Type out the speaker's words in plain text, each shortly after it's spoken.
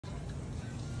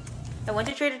I went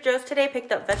to Trader Joe's today,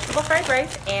 picked up vegetable fried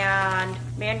rice and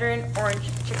Mandarin orange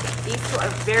chicken. These two are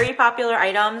very popular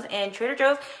items in Trader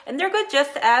Joe's, and they're good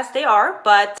just as they are,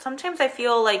 but sometimes I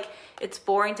feel like it's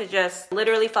boring to just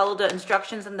literally follow the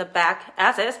instructions in the back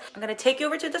as is. I'm gonna take you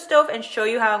over to the stove and show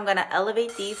you how I'm gonna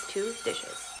elevate these two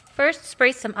dishes. First,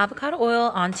 spray some avocado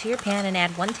oil onto your pan and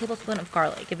add 1 tablespoon of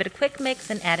garlic. Give it a quick mix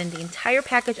and add in the entire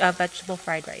package of vegetable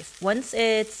fried rice. Once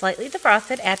it's slightly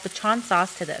defrosted, add Bachan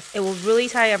sauce to this. It will really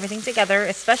tie everything together,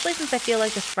 especially since I feel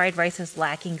like this fried rice is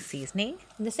lacking seasoning.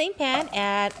 In the same pan,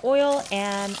 add oil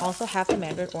and also half the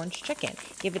Mandarin orange chicken.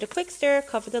 Give it a quick stir,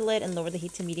 cover the lid, and lower the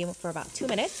heat to medium for about 2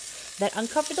 minutes. Then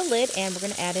uncover the lid and we're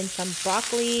going to add in some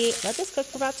broccoli. Let this cook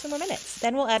for about 2 more minutes.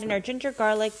 Then we'll add in our ginger,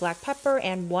 garlic, black pepper,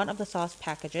 and 1 of the sauce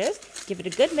packages. Give it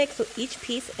a good mix so each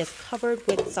piece is covered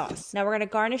with sauce. Now we're going to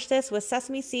garnish this with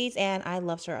sesame seeds, and I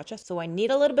love sriracha, so I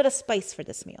need a little bit of spice for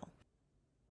this meal.